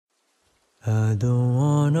I don't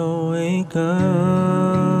wanna wake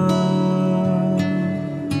up.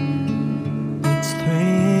 It's 3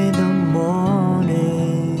 in the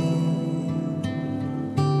morning.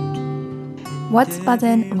 What's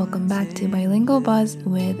buzzin'? Welcome back to Bilingual Buzz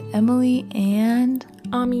with Emily and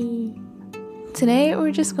Ami. Today we're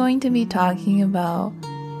just going to be talking about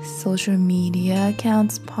social media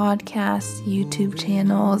accounts, podcasts, YouTube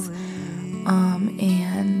channels,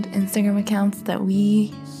 and Instagram accounts that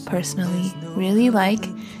we personally really like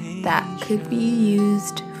that could be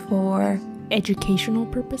used for Educational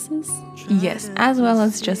purposes? yes, as well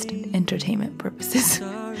as just entertainment purposes.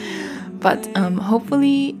 But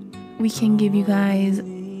hopefully we can give you guys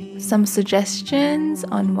some suggestions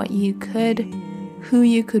on who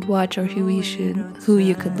you could watch or who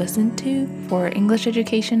you could listen to for English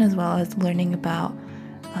education, as well as learning about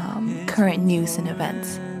current news and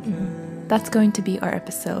events. That's going to be our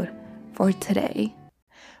episode for today.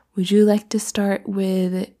 Would you like to start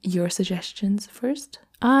with your suggestions first?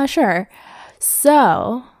 Sure.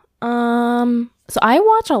 So I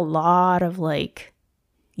watch a lot of YouTube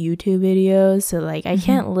videos, so I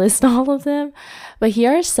can't list all of them, but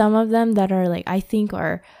here are some of them that are I think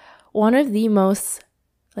are one of the most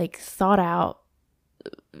thought out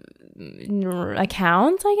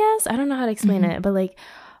accounts, I guess. I don't know how to explain it, but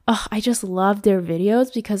I just love their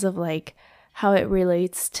videos because of how it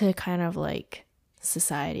relates to kind of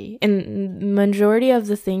society, and majority of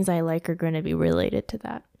the things I like are going to be related to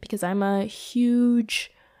that because I'm a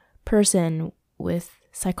huge person with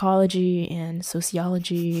psychology and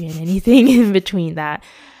sociology and anything in between that.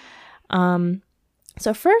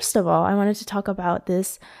 So first of all, I wanted to talk about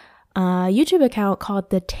this YouTube account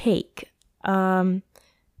called The Take. It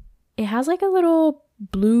has a little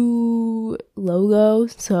blue logo,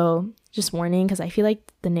 so just warning, because I feel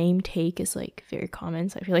like the name Take is very common,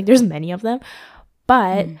 so I feel like there's many of them.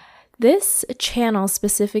 But this channel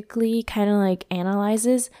specifically kind of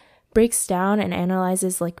breaks down and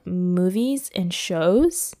analyzes movies and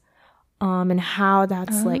shows, and how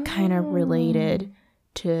that's kind of related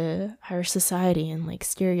to our society and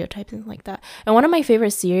stereotypes and that. And one of my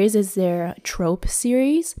favorite series is their trope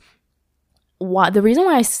series. The reason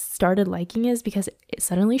why I started liking it is because it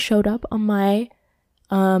suddenly showed up on my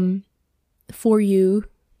For You,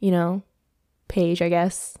 page, I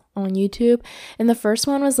guess, on YouTube. And the first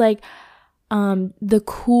one was the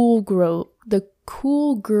cool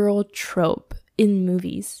girl trope in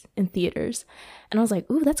movies in theaters. And I was like,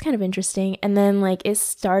 ooh, that's kind of interesting. And then it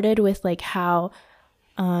started with how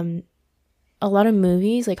a lot of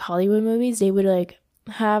movies, Hollywood movies, they would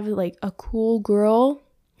have a cool girl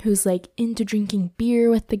who's into drinking beer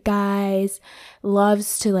with the guys,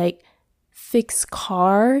 loves to fix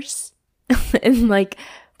cars and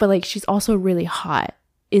but she's also really hot,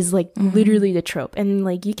 is literally the trope.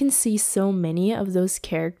 And you can see so many of those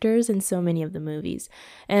characters in so many of the movies.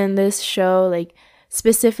 And this show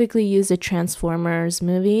specifically used the Transformers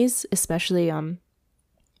movies, especially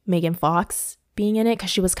Megan Fox being in it, because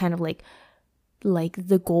she was kind of like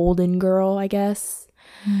the golden girl, I guess.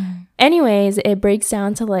 Anyways, it breaks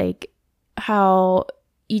down to how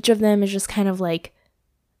each of them is just kind of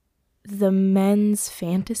the men's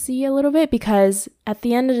fantasy a little bit, because at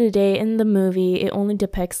the end of the day in the movie it only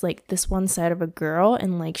depicts this one side of a girl,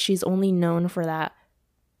 and she's only known for that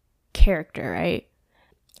character, right?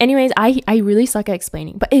 Anyways, I really suck at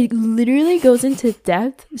explaining, but it literally goes into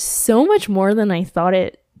depth so much more than I thought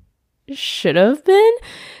it should have been.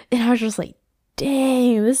 And I was just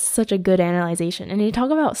dang, this is such a good analyzation. And they talk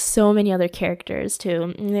about so many other characters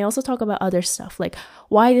too, and they also talk about other stuff,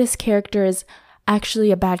 why this character is actually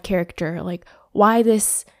a bad character, why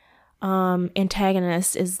this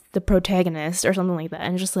antagonist is the protagonist or something like that.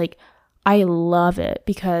 And just I love it,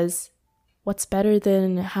 because what's better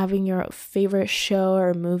than having your favorite show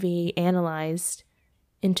or movie analyzed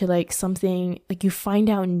into something you find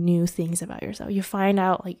out new things about yourself, you find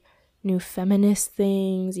out new feminist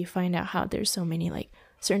things, you find out how there's so many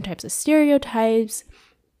certain types of stereotypes.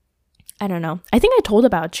 I don't know, I think I told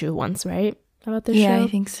about you once, right, about this show? Yeah, I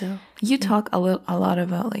think so. You talk a lot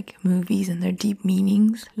about movies and their deep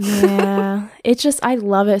meanings. Yeah, it's just, I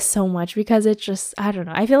love it so much because it just, I don't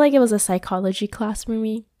know, I feel like it was a psychology class for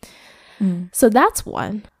me. So that's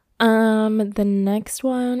one. The next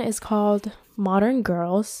one is called Modern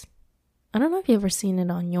Girls. I don't know if you've ever seen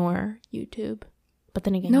it on your YouTube, but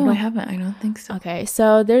then again, no, I haven't. I don't think so. Okay,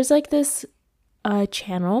 so there's this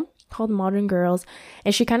channel called Modern Girls,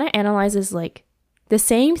 and she kind of analyzes the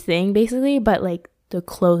same thing basically, but the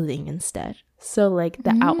clothing instead. So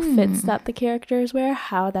the outfits that the characters wear,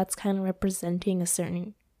 how that's kind of representing a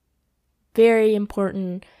certain very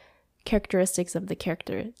important characteristics of the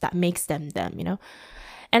character that makes them them, you know?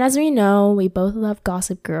 And as we know, we both love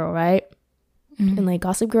Gossip Girl, right? And like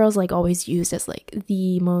Gossip Girl is like always used as like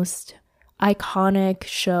the most iconic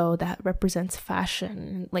show that represents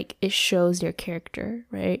fashion. Like it shows your character,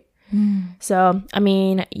 right? So, I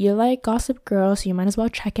mean, you like Gossip Girl, so you might as well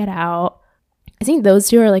check it out. I think those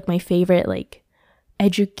two are like my favorite like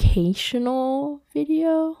educational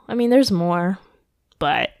video. I mean, there's more,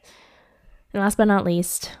 but last but not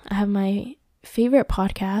least, I have my favorite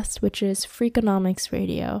podcast, which is Freakonomics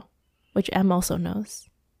Radio, which Em also knows.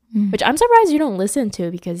 Which I'm surprised you don't listen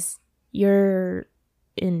to because you're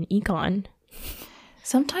in econ.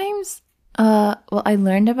 Sometimes, well, I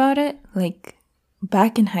learned about it like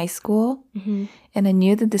back in high school, and I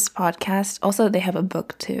knew that this podcast, also they have a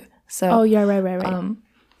book too. So, Oh, yeah, right.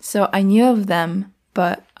 So I knew of them,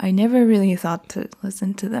 but I never really thought to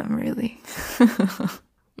listen to them really.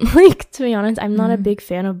 Like, to be honest, I'm not a big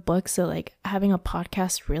fan of books, so like having a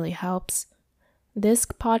podcast really helps. This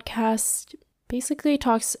podcast basically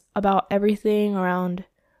talks about everything around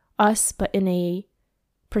us, but in a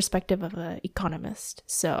perspective of an economist.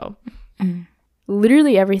 So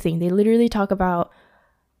literally everything. They literally talk about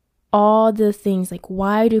all the things, like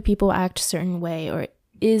why do people act a certain way, or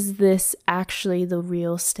is this actually the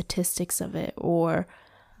real statistics of it, or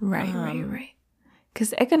Right.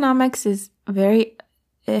 Because economics is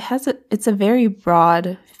it's a very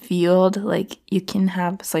broad field. Like you can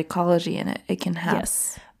have psychology in it. It can have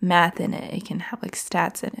math in it. It can have like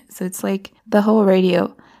stats in it. So it's like the whole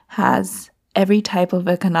radio has every type of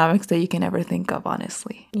economics that you can ever think of,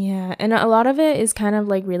 honestly. Yeah, and a lot of it is kind of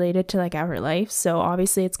like related to like our life. So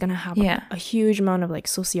obviously it's gonna have a huge amount of like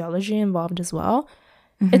sociology involved as well.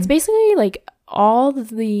 It's basically like all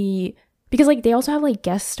the, because like they also have like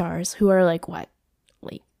guest stars who are like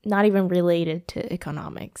not even related to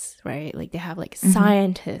economics, right? Like they have like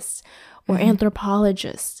scientists or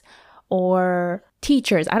anthropologists or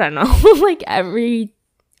teachers. I don't know. Like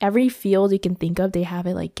every field you can think of, they have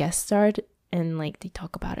it like guest starred and like they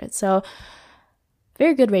talk about it. So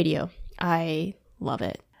very good radio. I love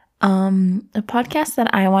it. A podcast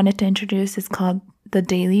that I wanted to introduce is called The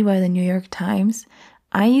Daily by the New York Times.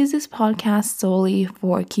 I use this podcast solely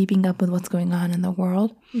for keeping up with what's going on in the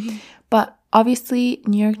world. But obviously,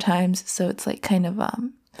 New York Times, so it's like kind of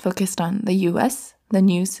focused on the US. The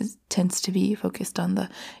news tends to be focused on the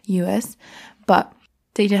US. But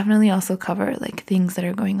they definitely also cover like things that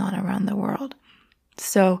are going on around the world.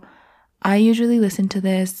 So I usually listen to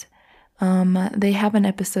this. They have an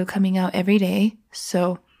episode coming out every day.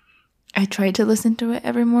 So I try to listen to it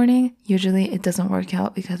every morning. Usually it doesn't work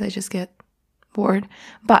out because I just get bored.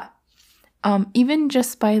 But even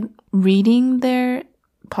just by reading their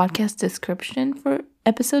podcast description for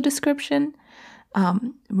episode description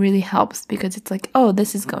really helps, because it's like, oh,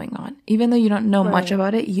 this is going on. Even though you don't know much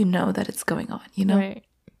about it, you know that it's going on, you know? Right.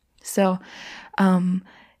 So,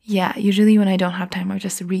 yeah, usually when I don't have time, I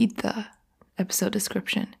just read the episode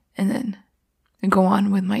description and then go on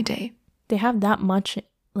with my day. They have that much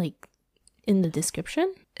like in the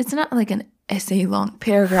description? It's not like an essay long,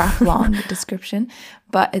 paragraph long description,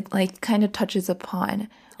 but it like kind of touches upon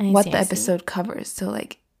what the episode covers. So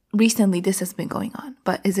like recently this has been going on,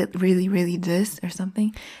 but is it really this or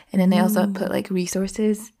something? And then they also put like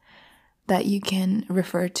resources that you can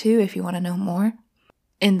refer to if you want to know more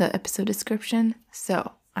in the episode description.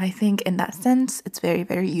 So I think in that sense, it's very,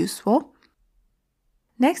 very useful.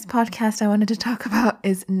 Next podcast I wanted to talk about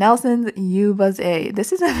is Nelson's You Buzz A.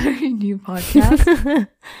 This is a very new podcast.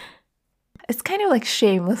 It's kind of like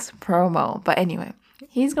shameless promo, but anyway,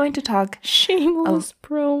 he's going to talk shameless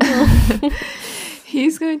promo.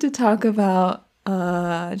 He's going to talk about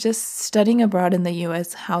just studying abroad in the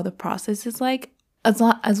US, how the process is like,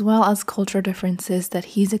 as well as cultural differences that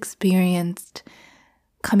he's experienced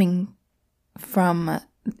coming from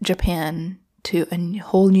Japan to a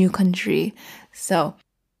whole new country. So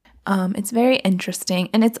it's very interesting,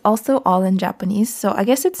 and it's also all in Japanese. So I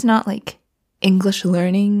guess it's not like English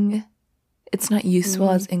learning. It's not useful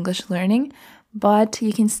as English learning, but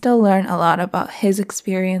you can still learn a lot about his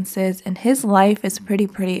experiences, and his life is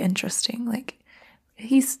pretty interesting. Like,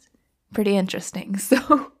 he's pretty interesting.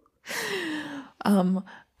 So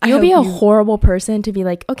you'll be a horrible person to be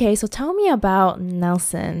like, okay, so tell me about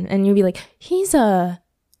Nelson, and you'll be like, he's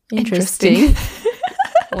interesting.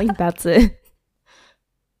 Like, that's it.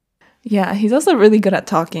 Yeah, he's also really good at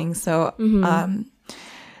talking. So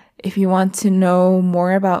if you want to know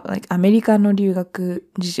more about like America no ryugaku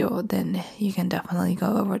jijo, then you can definitely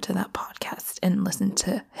go over to that podcast and listen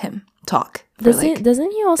to him talk.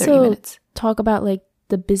 Doesn't he also talk about like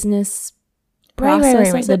the business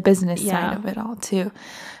process? Right. The business side of it all too.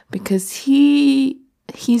 because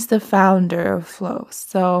he's the founder of Flow.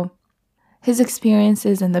 So his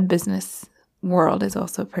experiences in the business world is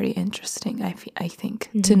also pretty interesting, I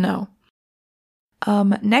think, to know.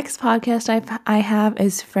 Next podcast I have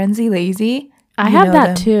is Frenzy Lazy. I You have know that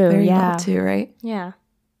them too. very Yeah. well too, right? Yeah.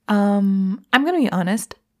 I'm gonna be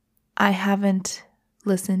honest. I haven't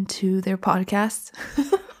listened to their podcasts.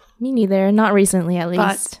 Me neither. Not recently, at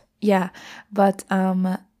least. But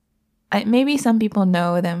maybe some people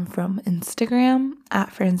know them from Instagram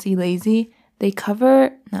at Frenzy Lazy. They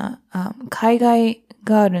cover 海外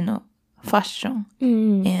ガールの fashion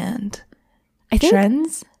and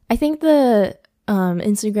trends. I think the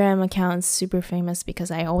Instagram account's super famous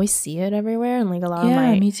because I always see it everywhere, and like a lot of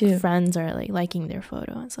my me too. friends are like liking their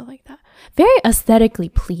photo and stuff like that. Very aesthetically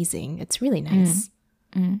pleasing. It's really nice.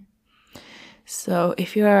 So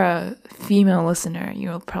if you're a female listener,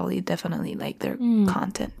 you'll probably definitely like their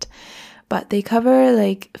content. But they cover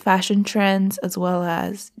like fashion trends as well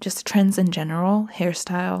as just trends in general,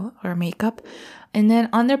 hairstyle or makeup. And then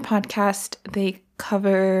on their podcast, they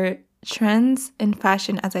cover trends in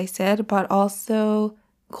fashion, as I said, but also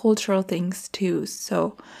cultural things too.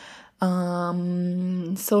 So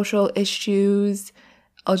social issues,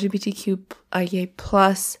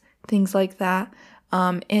 LGBTQIA+, things like that.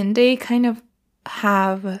 And they kind of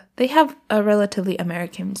have a relatively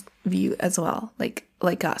American view as well, like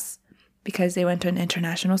us, because they went to an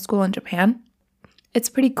international school in Japan. It's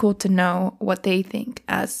pretty cool to know what they think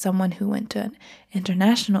as someone who went to an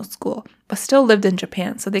international school but still lived in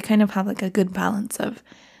Japan. So they kind of have like a good balance of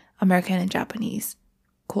American and Japanese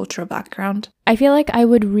cultural background. I feel like I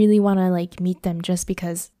would really want to like meet them just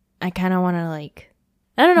because I kind of want to like,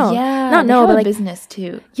 I don't know. Yeah, but like business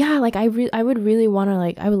too. Yeah, like I would really want to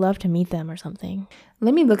like, I would love to meet them or something.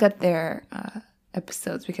 Let me look at their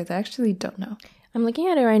episodes because I actually don't know. I'm looking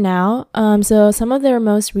at it right now. So some of their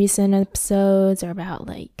most recent episodes are about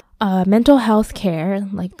like mental health care.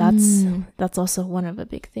 Like that's also one of a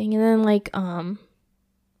big thing. And then like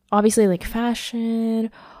obviously like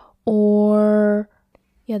fashion, or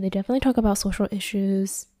yeah, they definitely talk about social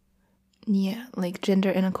issues. Yeah, like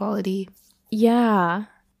gender inequality. Yeah,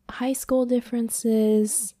 high school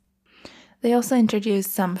differences. They also introduce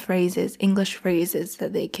some phrases, English phrases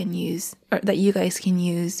that they can use, or that you guys can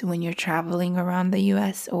use when you're traveling around the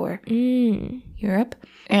US or Europe.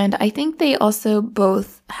 And I think they also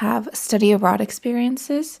both have study abroad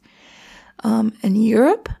experiences in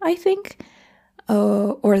Europe, I think,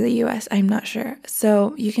 or the US, I'm not sure.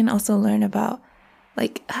 So you can also learn about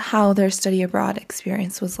like how their study abroad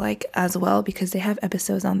experience was like as well, because they have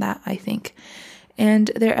episodes on that, I think. And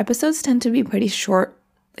their episodes tend to be pretty short.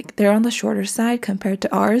 Like they're on the shorter side compared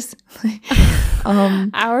to ours.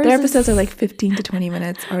 Their episodes are like 15 to 20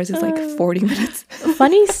 minutes. Ours is like 40 minutes.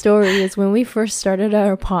 Funny story is when we first started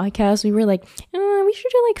our podcast, we were like, we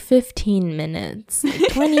should do like 15 minutes,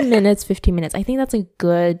 like 20 minutes, 15 minutes. I think that's a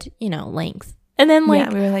good, length. And then like,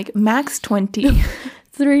 we were like max 20.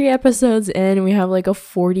 3 episodes in, we have like a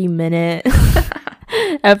 40-minute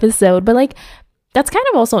episode, but like, that's kind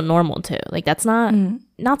of also normal too. Like that's not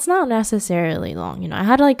necessarily long. I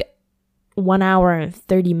had like 1 hour and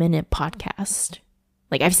 30-minute podcast.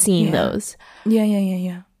 Like I've seen those.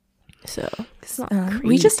 Yeah. So it's not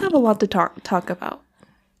we just have a lot to talk about.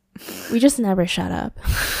 We just never shut up.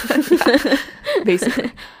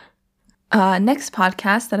 Basically. Next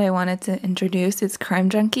podcast that I wanted to introduce is Crime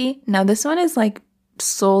Junkie. Now this one is like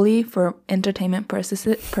solely for entertainment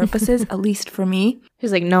purposes, at least for me.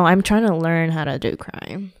 He's like, no, I'm trying to learn how to do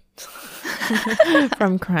crime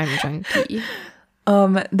from Crime Junkie.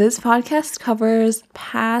 This podcast covers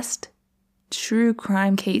past true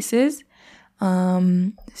crime cases.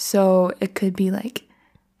 So it could be like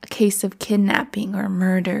a case of kidnapping or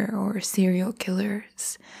murder or serial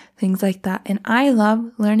killers, things like that. And I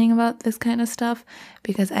love learning about this kind of stuff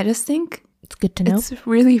because I just think it's good to know. It's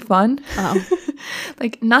really fun. Oh.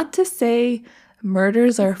 Like, not to say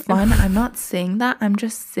murders are fun. I'm not saying that. I'm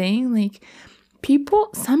just saying like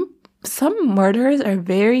people, some murderers are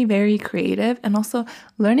very, very creative, and also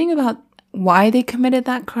learning about why they committed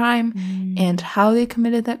that crime and how they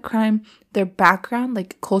committed that crime, their background,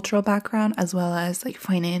 like cultural background, as well as like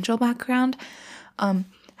financial background,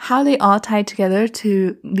 how they all tied together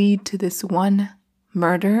to lead to this one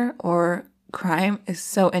murder or crime is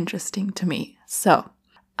so interesting to me. So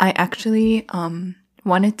I actually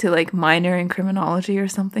wanted to like minor in criminology or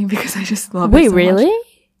something because I just love it so really? much.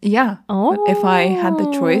 Yeah. Oh. If I had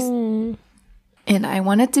the choice. And I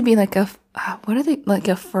wanted to be like a what are they, like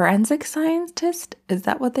a forensic scientist? Is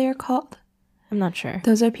that what they are called? I'm not sure.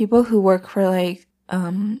 Those are people who work for like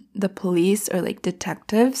the police or like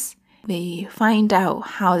detectives, they find out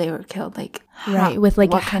how they were killed, like Right, with,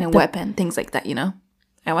 like, what kind of the- weapon, things like that, you know.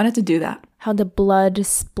 I wanted to do that. How the blood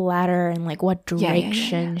splatter and like what Yeah,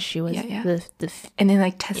 direction she was. Yeah. The And then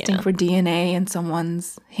like testing Yeah. for DNA in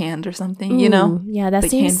someone's hand or something, you know? Ooh, yeah, that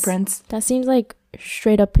like seems handprints. that seems like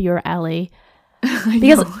straight up your alley. I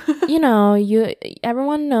Because know. you know,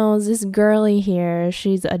 everyone knows this girlie here,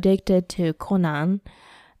 she's addicted to Conan.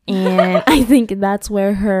 And I think that's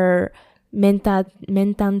where her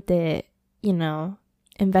mentante, you know,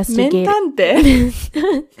 investigate. Mentante.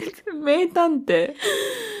 Mentante.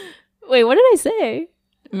 Wait, what did I say?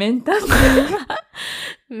 Mentante.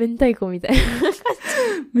 明太子みたいな。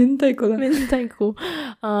明太子だ。明太子.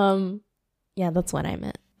 Yeah, that's what I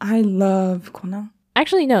meant. I love Conan.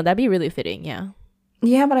 Actually, no, that'd be really fitting, yeah.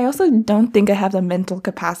 Yeah, but I also don't think I have the mental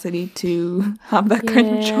capacity to have that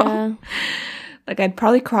kind of job. Like, I'd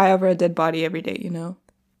probably cry over a dead body every day, you know?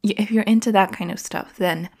 Yeah, if you're into that kind of stuff,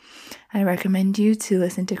 then I recommend you to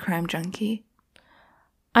listen to Crime Junkie.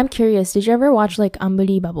 I'm curious, did you ever watch like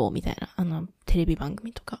Unbelievable みたいなテレビ番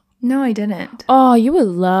組とか? No, I didn't. Oh, you would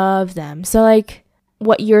love them. So like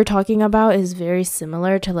what you're talking about is very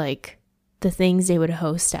similar to like the things they would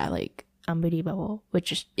host at like Unbelievable,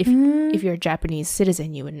 which is, if you're a Japanese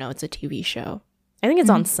citizen, you would know it's a TV show. I think it's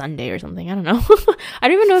on Sunday or something. I don't know. I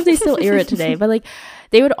don't even know if they still air it today, but like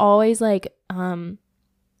they would always like kind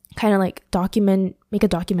of like make a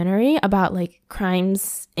documentary about like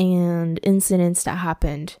crimes and incidents that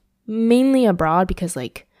happened mainly abroad, because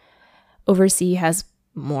like overseas has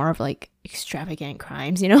more of like extravagant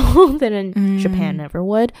crimes, you know, than in Japan ever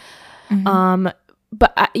would.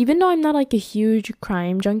 But even though I'm not like a huge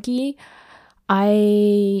crime junkie,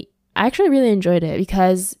 I actually really enjoyed it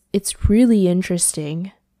because it's really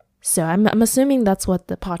interesting. So I'm assuming that's what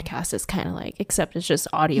the podcast is kind of like, except it's just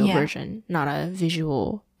audio version, not a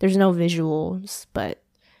visual. There's no visuals, but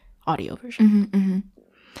audio version.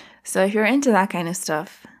 So if you're into that kind of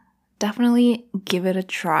stuff, definitely give it a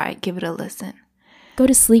try. Give it a listen. Go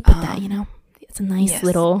to sleep with that, you know? It's a nice yes.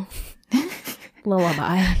 little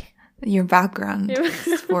lullaby. Your background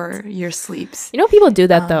for your sleeps. You know, people do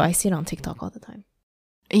that though. I see it on TikTok all the time.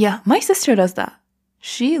 Yeah, my sister does that.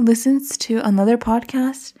 She listens to another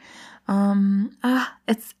podcast.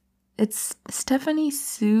 It's Stephanie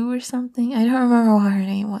Sue or something. I don't remember what her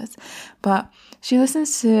name was, but she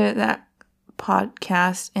listens to that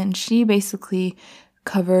podcast and she basically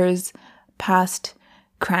covers past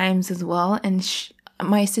crimes as well. And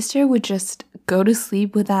my sister would just go to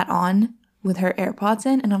sleep with that on, with her AirPods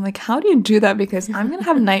in, and I'm like, how do you do that? Because I'm gonna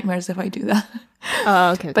have nightmares if I do that.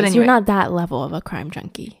 Oh, okay. But So anyway. you're not that level of a crime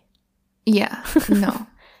junkie. Yeah, no,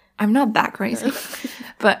 I'm not that crazy.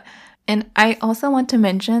 And I also want to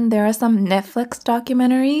mention there are some Netflix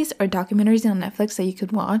documentaries or documentaries on Netflix that you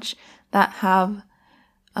could watch that have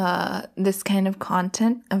this kind of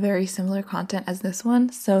content, a very similar content as this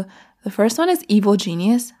one. So the first one is Evil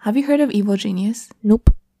Genius. Have you heard of Evil Genius? Nope.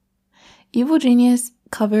 Evil Genius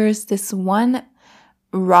covers this one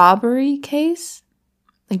robbery case,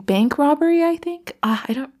 like bank robbery, I think.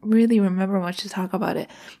 I don't really remember much to talk about it,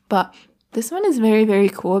 but this one is very, very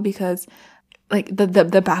cool because like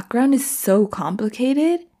the background is so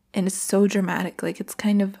complicated and it's so dramatic. Like it's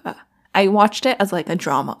kind of, I watched it as like a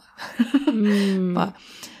drama, but,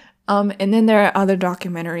 and then there are other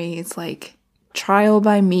documentaries like Trial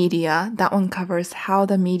by Media. That one covers how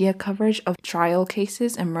the media coverage of trial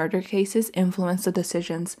cases and murder cases influence the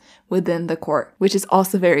decisions within the court, which is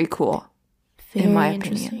also very cool. Very in my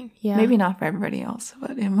interesting. opinion. Yeah. Maybe not for everybody else,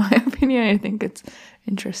 but in my opinion, I think it's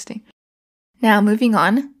interesting. Now, moving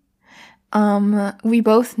on. We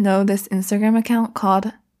both know this Instagram account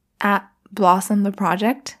called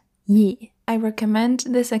 @BlossomTheProject. Yeah. I recommend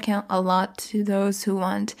this account a lot to those who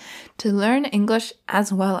want to learn English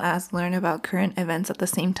as well as learn about current events at the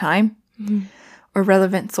same time or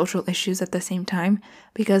relevant social issues at the same time,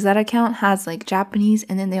 because that account has like Japanese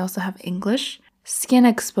and then they also have English. Skin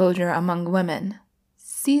exposure among women.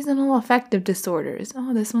 Seasonal affective disorders.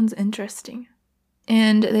 Oh, this one's interesting.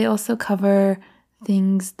 And they also cover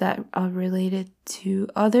things that are related to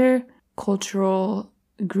other cultural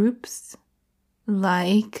groups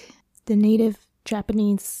like The native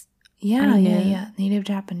Japanese, native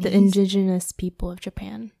Japanese. the indigenous people of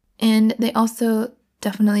Japan. And they also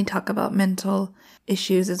definitely talk about mental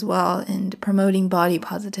issues as well and promoting body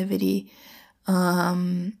positivity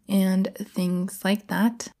and things like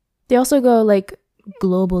that. They also go like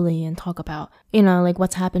globally and talk about, you know, like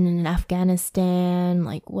what's happening in Afghanistan,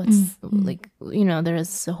 like what's like, you know,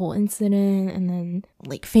 there's a whole incident, and then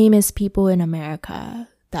like famous people in America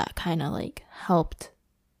that kind of like helped,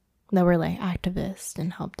 that were like activists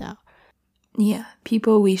and helped out. Yeah,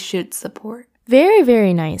 people we should support. Very,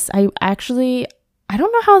 very nice. I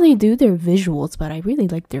don't know how they do their visuals, but I really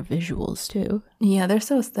like their visuals too. Yeah, they're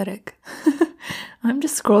so aesthetic. I'm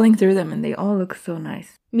just scrolling through them and they all look so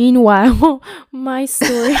nice. Meanwhile, my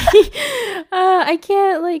story, I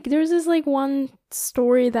can't, like, there's this, like, one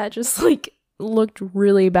story that just, like, looked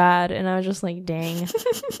really bad, and I was just like, dang,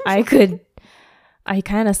 I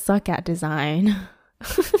kind of suck at design.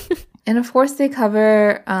 And of course they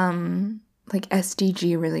cover, like,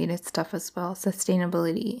 SDG related stuff as well,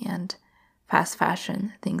 sustainability and fast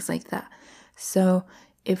fashion, things like that. So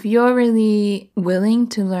if you're really willing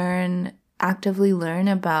to actively learn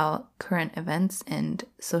about current events and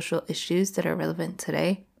social issues that are relevant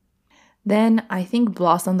today, then I think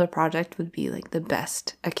Blossom the Project would be like the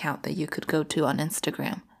best account that you could go to on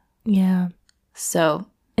Instagram. Yeah. So,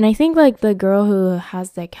 and I think like the girl who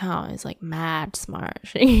has the account is like mad smart.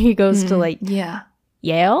 He goes to like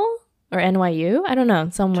Yale or NYU. I don't know,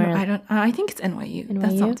 somewhere. I think it's NYU.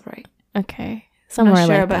 That sounds right. Okay, somewhere I'm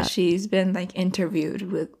not sure, like but that. she's been like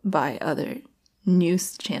interviewed by other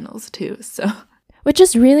news channels too. So, which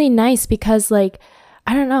is really nice because like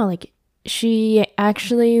I don't know, like she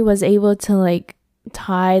actually was able to like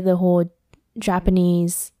tie the whole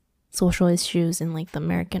Japanese social issues and like the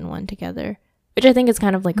American one together, which I think is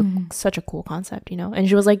kind of like such a cool concept, you know. And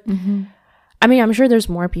she was like, I mean, I'm sure there's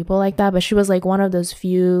more people like that, but she was like one of those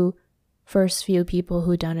first few people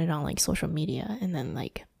who done it on like social media, and then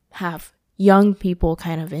like have young people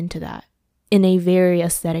kind of into that in a very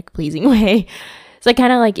aesthetic pleasing way. So it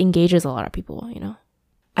kind of like engages a lot of people, you know.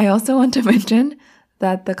 I also want to mention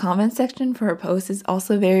that the comment section for her post is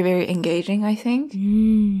also very, very engaging, I think.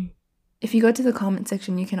 If you go to the comment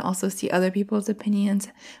section, you can also see other people's opinions,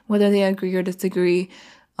 whether they agree or disagree.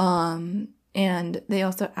 And they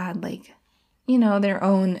also add like, you know, their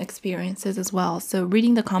own experiences as well. So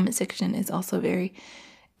reading the comment section is also very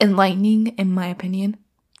enlightening, in my opinion.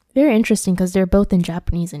 Very interesting because they're both in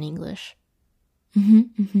Japanese and English.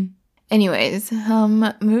 Anyways,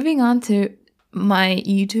 moving on to my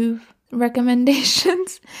YouTube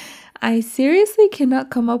recommendations. I seriously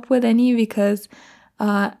cannot come up with any because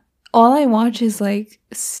all I watch is like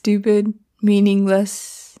stupid,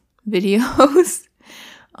 meaningless videos.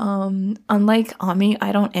 Unlike Ami,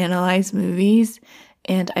 I don't analyze movies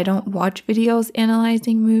and I don't watch videos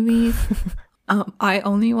analyzing movies. I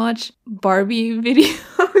only watch Barbie videos.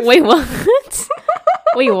 Wait, what?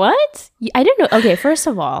 Wait, what? I didn't know. Okay, first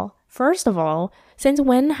of all, since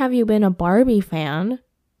when have you been a Barbie fan?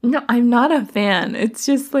 No, I'm not a fan. It's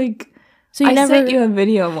just like, so I sent you a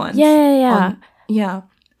video once. Yeah.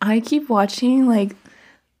 I keep watching like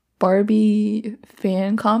Barbie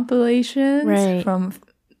fan compilations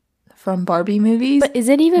from Barbie movies. But is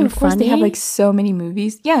it even of course funny? They have like so many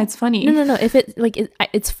movies. Yeah, it's funny. No. If it like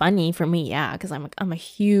it's funny for me, yeah, because I'm a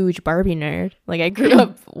huge Barbie nerd. Like I grew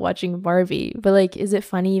up watching Barbie. But like, is it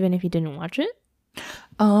funny even if you didn't watch it?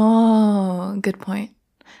 Oh, good point.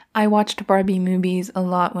 I watched Barbie movies a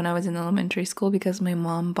lot when I was in elementary school because my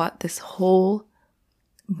mom bought this whole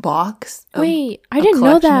box of I didn't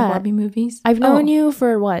know that. Barbie movies. I've known you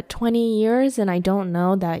for what, 20 years, and I don't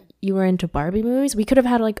know that you were into Barbie movies. We could have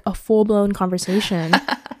had like a full-blown conversation.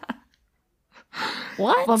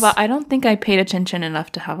 What? Well, but I don't think I paid attention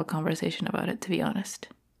enough to have a conversation about it, to be honest.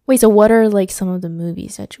 Wait, so what are like some of the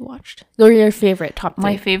movies that you watched? Or your favorite, top 3?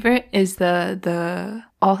 My favorite is the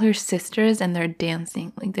all her sisters and they're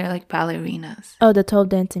dancing. Like they're like ballerinas. Oh, the 12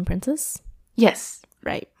 Dancing Princess? Yes.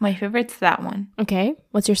 Right. My favorite's that one. Okay.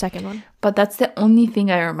 What's your second one? But that's the only thing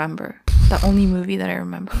I remember. The only movie that I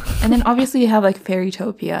remember. And then obviously you have like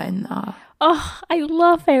Fairytopia and oh, I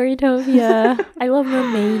love Fairytopia. I love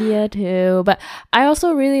Mermaidia too. But I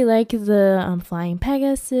also really like the Flying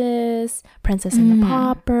Pegasus, Princess and the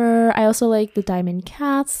Pauper. I also like the Diamond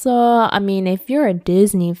Castle. I mean, if you're a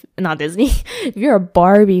if you're a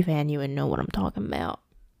Barbie fan, you would know what I'm talking about.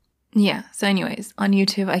 Yeah. So anyways, on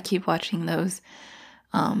YouTube, I keep watching those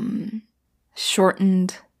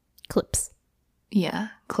shortened clips. Yeah,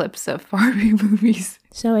 clips of Barbie movies.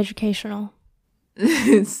 So educational.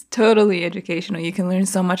 It's totally educational. You can learn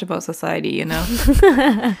so much about society, you know.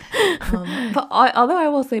 But although I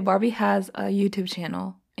will say Barbie has a YouTube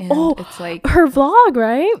channel, and it's like her vlog,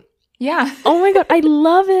 right? Yeah. Oh my god, I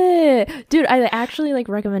love it, dude. I actually like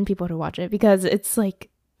recommend people to watch it because it's like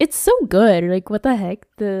it's so good. Like what the heck,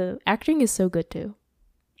 the acting is so good too.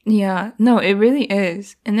 Yeah, no, it really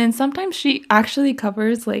is. And then sometimes she actually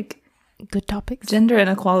covers like good topics, gender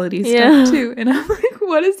inequality stuff too. And I'm like,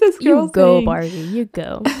 what is this girl You go, saying? Barbie, you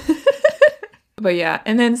go. But yeah,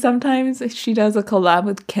 and then sometimes she does a collab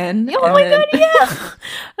with Ken. Oh my god, yeah.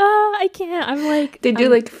 I can't. I'm like They do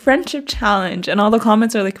like friendship challenge, and all the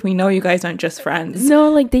comments are like, "We know you guys aren't just friends." no,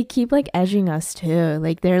 like they keep like edging us too.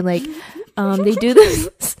 Like they're like, they do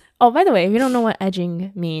this. Oh, by the way, if you don't know what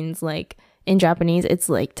edging means, like in Japanese, it's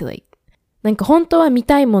like to like なんか本当は見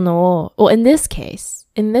たいものを well, in this case,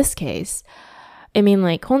 I mean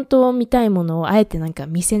like 本当は見たいものをあえてなんか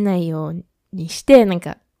見せないようにしてなん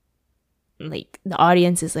か like the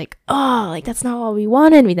audience is like, oh, like that's not what we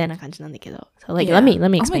wanted みたいな感じなんだけど so like let me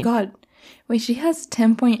explain. Oh my god, wait, she has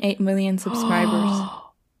 10.8 million subscribers.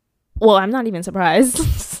 Well, I'm not even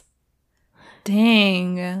surprised.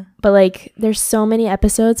 Dang. But like there's so many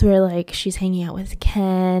episodes where like she's hanging out with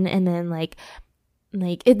Ken and then like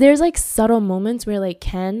there's like subtle moments where like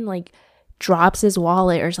Ken like drops his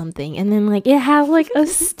wallet or something and then like it has like a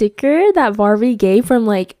sticker that Barbie gave from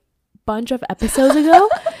like bunch of episodes ago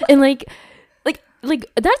and like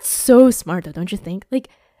that's so smart though, don't you think? Like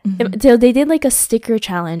so they did like a sticker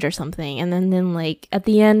challenge or something and then like at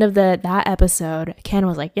the end of that episode Ken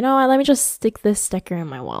was like, you know what, let me just stick this sticker in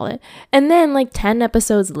my wallet, and then like 10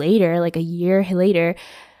 episodes later, like a year later,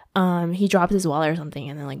 he drops his wallet or something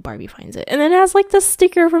and then like Barbie finds it and then it has like the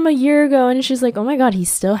sticker from a year ago and she's like, oh my god, he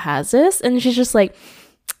still has this, and she's just like,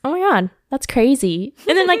 oh my god, that's crazy.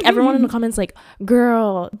 And then like everyone in the comments like,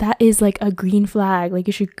 girl, that is like a green flag, like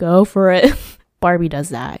you should go for it. Barbie does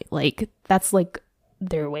that, like that's like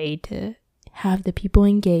their way to have the people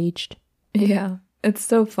engaged. Yeah, it's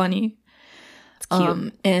so funny. It's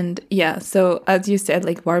cute. And yeah, so as you said,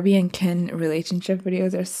 like Barbie and Ken relationship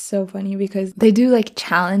videos are so funny because they do like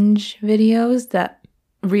challenge videos that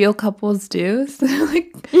real couples do. So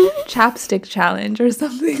like chapstick challenge or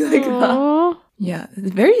something like that. Yeah,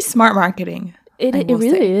 very smart marketing. It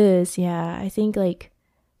really is. Yeah, I think like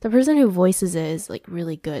the person who voices it is like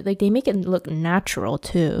really good. Like they make it look natural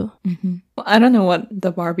too. Mm-hmm. Well, I don't know what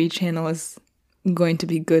the Barbie channel is going to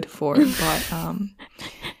be good for, but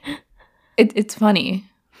it's funny.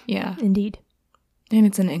 Yeah, indeed. And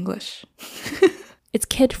it's in English. It's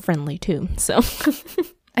kid friendly too. So,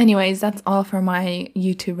 anyways, that's all for my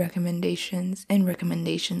YouTube recommendations and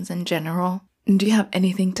recommendations in general. Do you have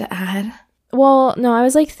anything to add? Well, no, I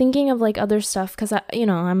was like thinking of like other stuff because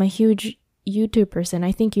I'm a huge YouTube person.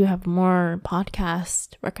 I think you have more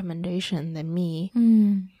podcast recommendation than me.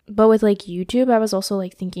 But with like YouTube, I was also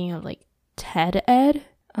like thinking of like TED Ed.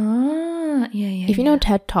 Yeah. If you know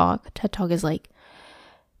TED Talk is like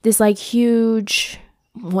this like huge,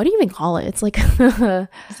 what do you even call it? It's like is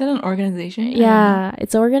it an organization? Yeah,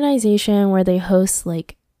 it's an organization where they host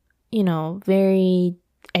like, very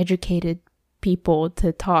educated people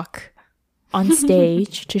to talk on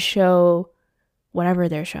stage to show whatever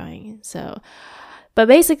they're showing. So, but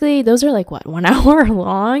basically those are like 1 hour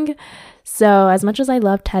long. So as much as I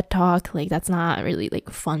love TED Talk, like that's not really like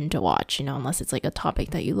fun to watch, unless it's like a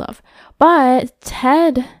topic that you love. But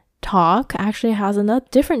TED Talk actually has a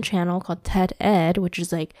different channel called TED Ed, which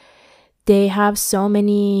is like they have so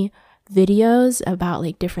many videos about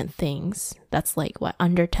like different things that's like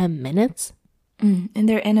under 10 minutes. And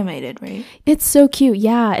they're animated, right? It's so cute.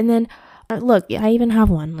 Yeah. And then look, I even have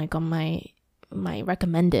one like on my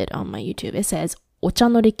recommended on my YouTube. It says Ocha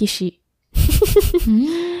no Rekishi.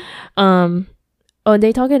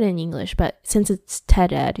 They talk it in English, but since it's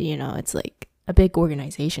TED Ed, it's like a big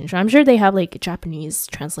organization. So I'm sure they have like a Japanese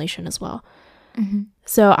translation as well.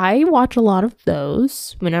 So I watch a lot of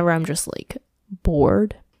those whenever I'm just like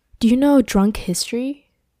bored. Do you know Drunk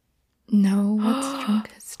History? No, what's Drunk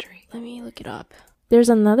History? Let me look it up. There's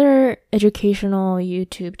another educational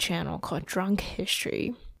YouTube channel called Drunk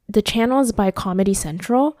History. The channel is by Comedy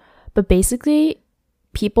Central, but basically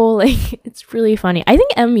people like, it's really funny. I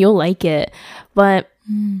think you'll like it, but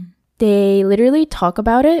they literally talk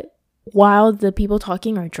about it while the people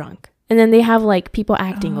talking are drunk. And then they have like people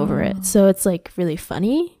acting over it. So it's like really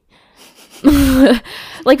funny.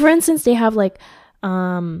 Like for instance, they have like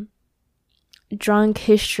Drunk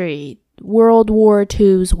History, World War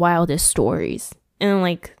II's wildest stories. And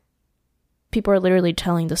like people are literally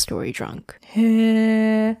telling the story drunk.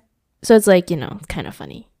 So it's like, kind of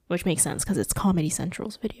funny, which makes sense because it's Comedy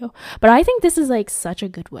Central's video. But I think this is like such a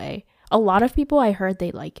good way. A lot of people, I heard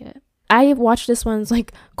they like it. I watched this one, it's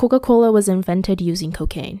like Coca-Cola was invented using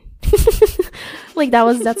cocaine. Like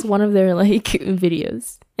that's one of their like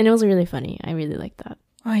videos. And it was really funny. I really like that.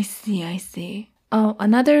 I see. Oh,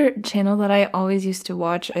 another channel that I always used to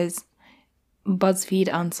watch is BuzzFeed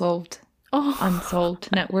Unsolved. Unsolved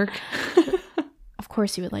Network. Of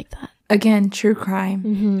course you would like that. Again, true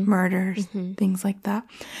crime, murders, things like that.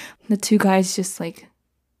 The two guys just like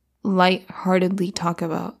lightheartedly talk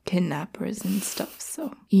about kidnappers and stuff.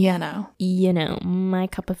 So, you know. You know, my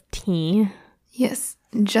cup of tea. Yes,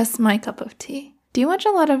 just my cup of tea. Do you watch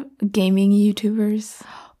a lot of gaming YouTubers?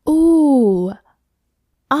 Ooh.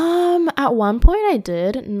 At one point I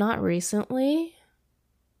did, not recently.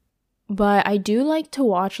 But I do like to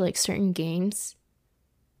watch like certain games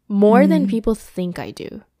more than people think I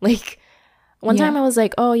do. Like one time I was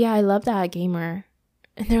like, "Oh yeah, I love that gamer."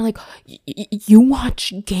 And they're like, "You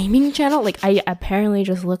watch gaming channel?" Like I apparently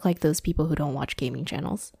just look like those people who don't watch gaming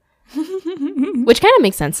channels. Which kind of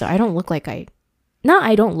makes sense though. I don't look like I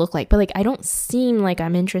don't look like, but like I don't seem like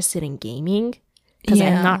I'm interested in gaming because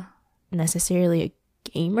I'm not necessarily a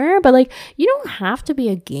gamer, but like you don't have to be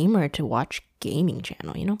a gamer to watch gaming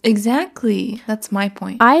channel, you know? Exactly. That's my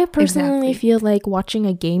point. I personally feel like watching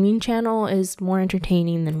a gaming channel is more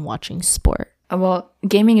entertaining than watching sport. Well,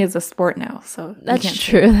 gaming is a sport now, so That's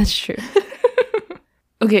true. That's true.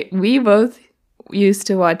 Okay, we both used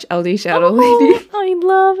to watch LD Shadow Lady. I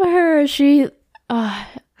love her.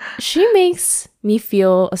 She makes me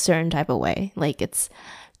feel a certain type of way. Like it's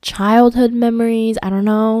childhood memories. I don't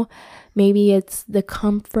know. Maybe it's the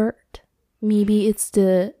comfort. Maybe it's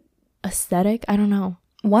the aesthetic. I don't know.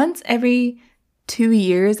 Once every 2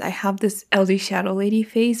 years, I have this LD Shadow Lady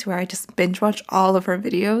phase where I just binge watch all of her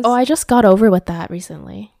videos. Oh, I just got over with that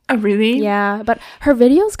recently. Oh, really? Yeah, but her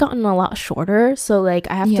videos gotten a lot shorter, so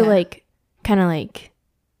like I have to like kind of like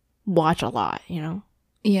watch a lot, you know?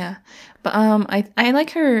 Yeah. But I like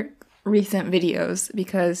her recent videos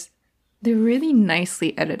because they're really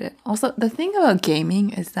nicely edited. Also, the thing about gaming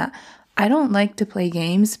is that I don't like to play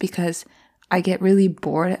games because I get really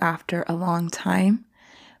bored after a long time.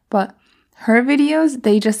 But her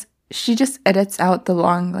videos, she just edits out the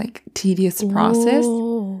long, like, tedious process.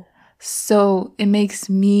 Ooh. So it makes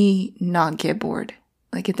me not get bored.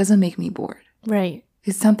 Like, it doesn't make me bored. Right.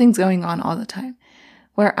 Because something's going on all the time.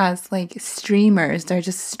 Whereas, like, streamers, they're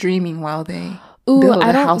just streaming while they build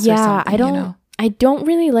a house or something, you know? I don't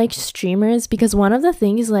really like streamers because one of the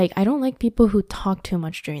things, like, I don't like people who talk too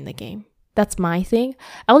much during the game. That's my thing.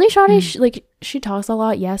 LD Shawty, like, she talks a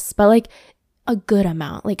lot, yes, but, like, a good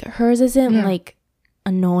amount. Like, hers isn't, like,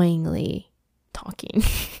 annoyingly talking.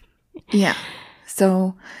 Yeah.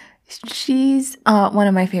 So, she's one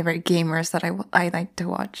of my favorite gamers that I like to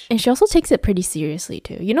watch. And she also takes it pretty seriously,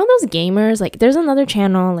 too. You know those gamers? Like, there's another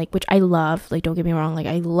channel, like, which I love. Like, don't get me wrong. Like,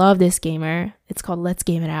 I love this gamer. It's called Let's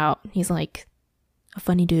Game It Out. He's, like, a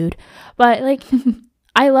funny dude. But, like...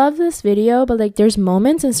 I love this video, but like there's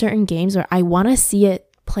moments in certain games where I want to see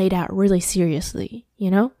it played out really seriously,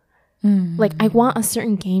 you know? Like I want a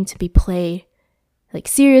certain game to be played like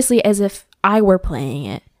seriously as if I were playing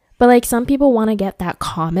it. But like some people want to get that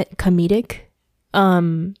comedic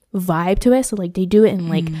vibe to it, so like they do it in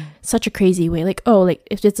like such a crazy way. Like, oh, like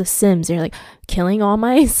if it's a Sims, they're like killing all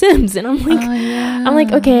my Sims, and I'm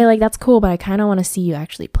like okay, like that's cool, but I kind of want to see you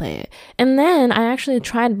actually play it. And then I actually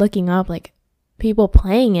tried looking up like people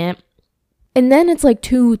playing it, and then it's like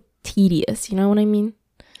too tedious, you know what I mean?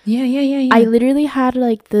 Yeah. I literally had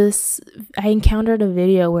like this, I encountered a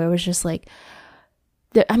video where it was just like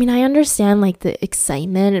I mean, I understand like the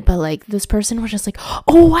excitement, but like this person was just like,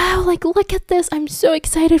 oh wow, like look at this, I'm so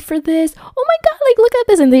excited for this, oh my god, like look at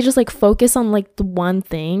this, and they just like focus on like the one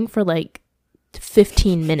thing for like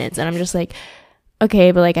 15 minutes, and I'm just like,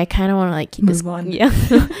 okay, but like I kind of want to like keep this on. Yeah.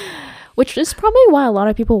 Which is probably why a lot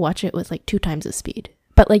of people watch it with like 2 times the speed.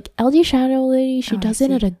 But like LD Shadow Lady, she does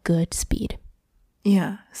it at a good speed.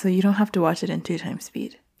 Yeah, so you don't have to watch it in 2 times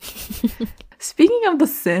speed. Speaking of The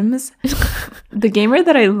Sims, the gamer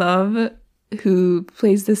that I love who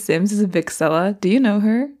plays The Sims is Vixella. Do you know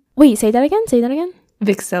her? Wait, say that again?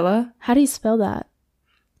 Vixella. How do you spell that?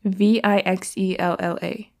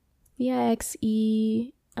 Vixella.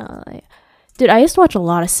 Vixella. Dude, I used to watch a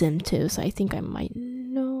lot of Sim too, so I think I might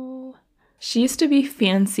know. She used to be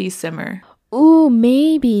Fancy Simmer. Ooh,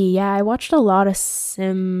 maybe. Yeah, I watched a lot of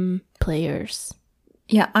Sim players.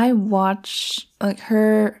 Yeah, I watch like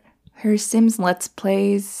her Sims Let's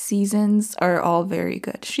Plays seasons are all very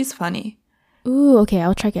good. She's funny. Ooh, okay,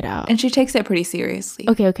 I'll check it out. And she takes it pretty seriously.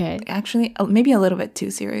 Okay. Actually, maybe a little bit too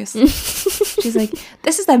serious. She's like,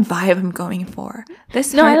 this is that vibe I'm going for.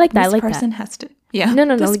 I like that. This person has to... Yeah.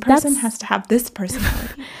 No. This person has to have this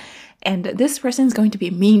personality. And this person's going to be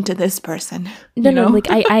mean to this person. No, like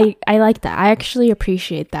I like that. I actually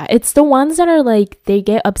appreciate that. It's the ones that are like, they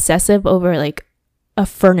get obsessive over like a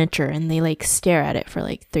furniture and they like stare at it for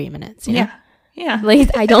like 3 minutes. You know? Yeah. Like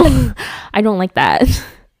I don't like that.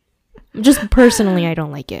 Just personally, I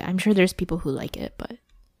don't like it. I'm sure there's people who like it, but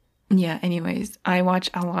yeah. Anyways, I watch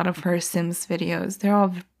a lot of her Sims videos. They're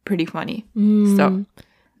all pretty funny. So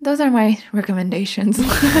those are my recommendations.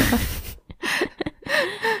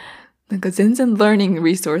 なんか全然 learning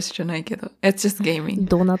resource じゃないけど it's just gaming.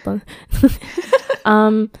 どうなった?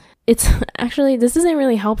 It's actually, this isn't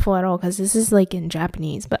really helpful at all because this is like in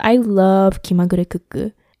Japanese, but I love Kimagure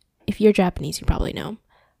Kuku. If you're Japanese, you probably know.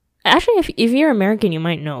 Actually, if you're American, you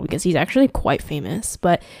might know because he's actually quite famous.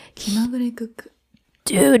 But Kimagure Kuku.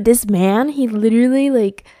 Dude, this man, he literally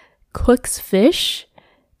like cooks fish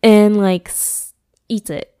and like eats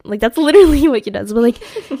it. Like that's literally what he does. But like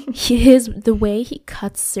the way he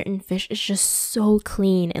cuts certain fish is just so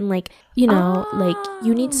clean, and like, you know, like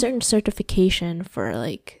you need certain certification for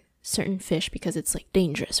like certain fish because it's like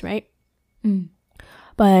dangerous, right?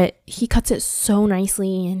 But he cuts it so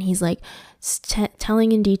nicely, and he's like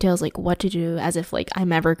telling in details like what to do as if like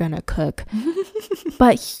I'm ever gonna cook.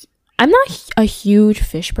 But I'm not a huge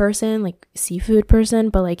fish person, like seafood person,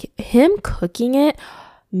 but like him cooking it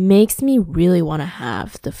makes me really want to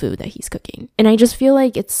have the food that he's cooking. And I just feel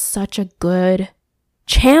like it's such a good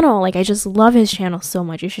channel. Like I just love his channel so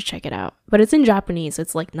much. You should check it out. But it's in Japanese.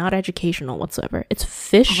 It's like not educational whatsoever. It's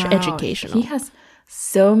fish educational. He has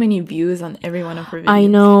so many views on every one of her videos. I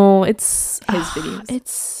know. It's his videos.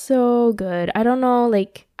 It's so good. I don't know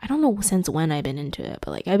since when I've been into it,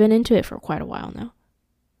 but like I've been into it for quite a while now.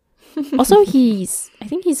 Also, I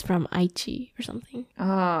think he's from Aichi or something.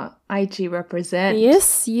 Aichi represent.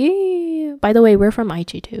 Yes, yeah. By the way, we're from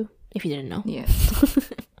Aichi too, if you didn't know. Yes.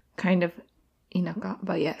 Kind of inaka,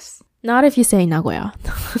 but yes. Not if you say Nagoya.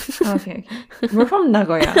 Okay. We're from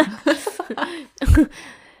Nagoya.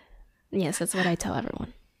 Yes, that's what I tell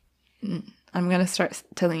everyone. I'm going to start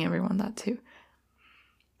telling everyone that too.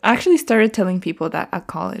 I actually started telling people that at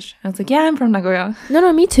college. I was like, yeah, I'm from Nagoya.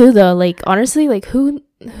 No, me too though. Like, honestly, like who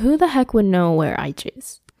the heck would know where Aichi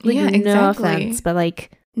is? Like, yeah, exactly. No offense, but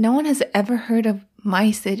like... No one has ever heard of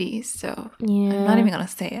my city, so yeah. I'm not even going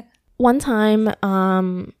to say it. One time,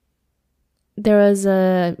 there was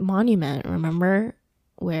a monument, remember?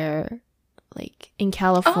 Where, like, in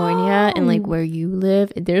California and like where you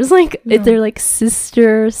live, there's like, they're like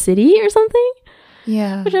sister city or something?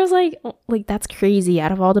 Yeah. Which I was like, that's crazy.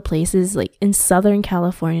 Out of all the places, like in Southern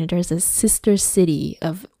California, there's a sister city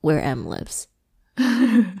of where M lives.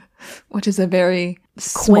 Which is a very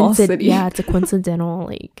small city. Yeah, it's a coincidental,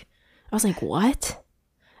 like, I was like, what?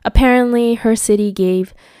 Apparently, her city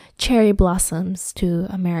gave cherry blossoms to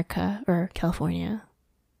America or California.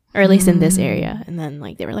 Or at least in this area. And then,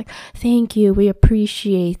 like, they were like, thank you, we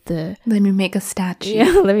appreciate the... Let me make a statue.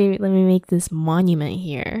 Yeah, let me make this monument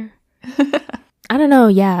here. I don't know,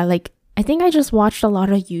 yeah, like, I think I just watched a lot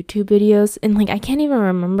of YouTube videos, and like I can't even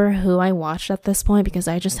remember who I watched at this point because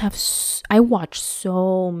I just have I watched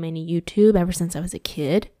so many YouTube ever since I was a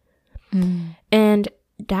kid. And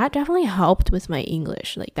that definitely helped with my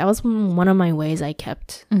English. Like that was one of my ways I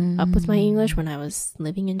kept up with my English when I was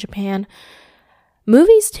living in Japan.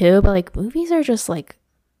 Movies too, but like movies are just like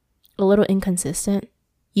a little inconsistent.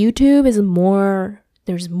 YouTube is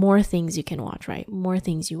there's more things you can watch, right? More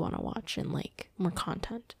things you want to watch and like more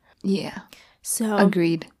content. Yeah. So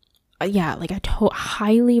agreed. Yeah, like I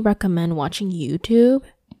highly recommend watching YouTube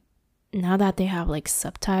now that they have like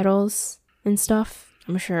subtitles and stuff.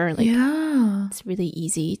 I'm sure like it's really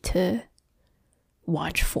easy to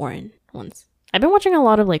watch foreign ones. I've been watching a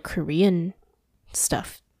lot of like Korean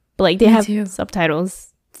stuff, but like they have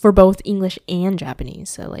subtitles for both English and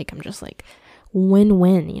Japanese. So like I'm just like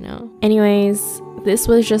win-win, you know. Anyways, this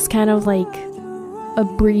was just kind of like a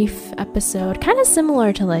brief episode, kind of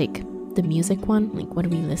similar to like the music one, like what do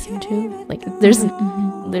we listen to, like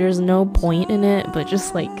there's no point in it but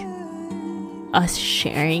just like us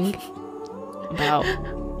sharing about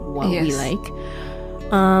what we like.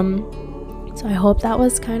 So I hope that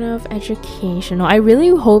was kind of educational. I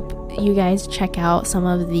really hope you guys check out some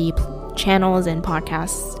of the channels and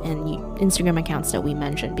podcasts and Instagram accounts that we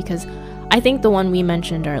mentioned, because I think the one we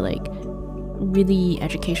mentioned are like really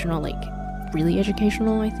educational,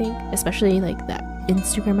 I think, especially like that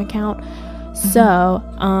Instagram account. So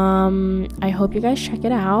I hope you guys check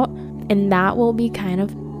it out, and that will be kind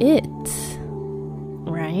of it,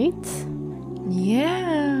 right?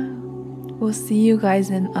 Yeah, we'll see you guys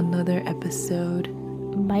in another episode.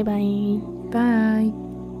 Bye. Bye.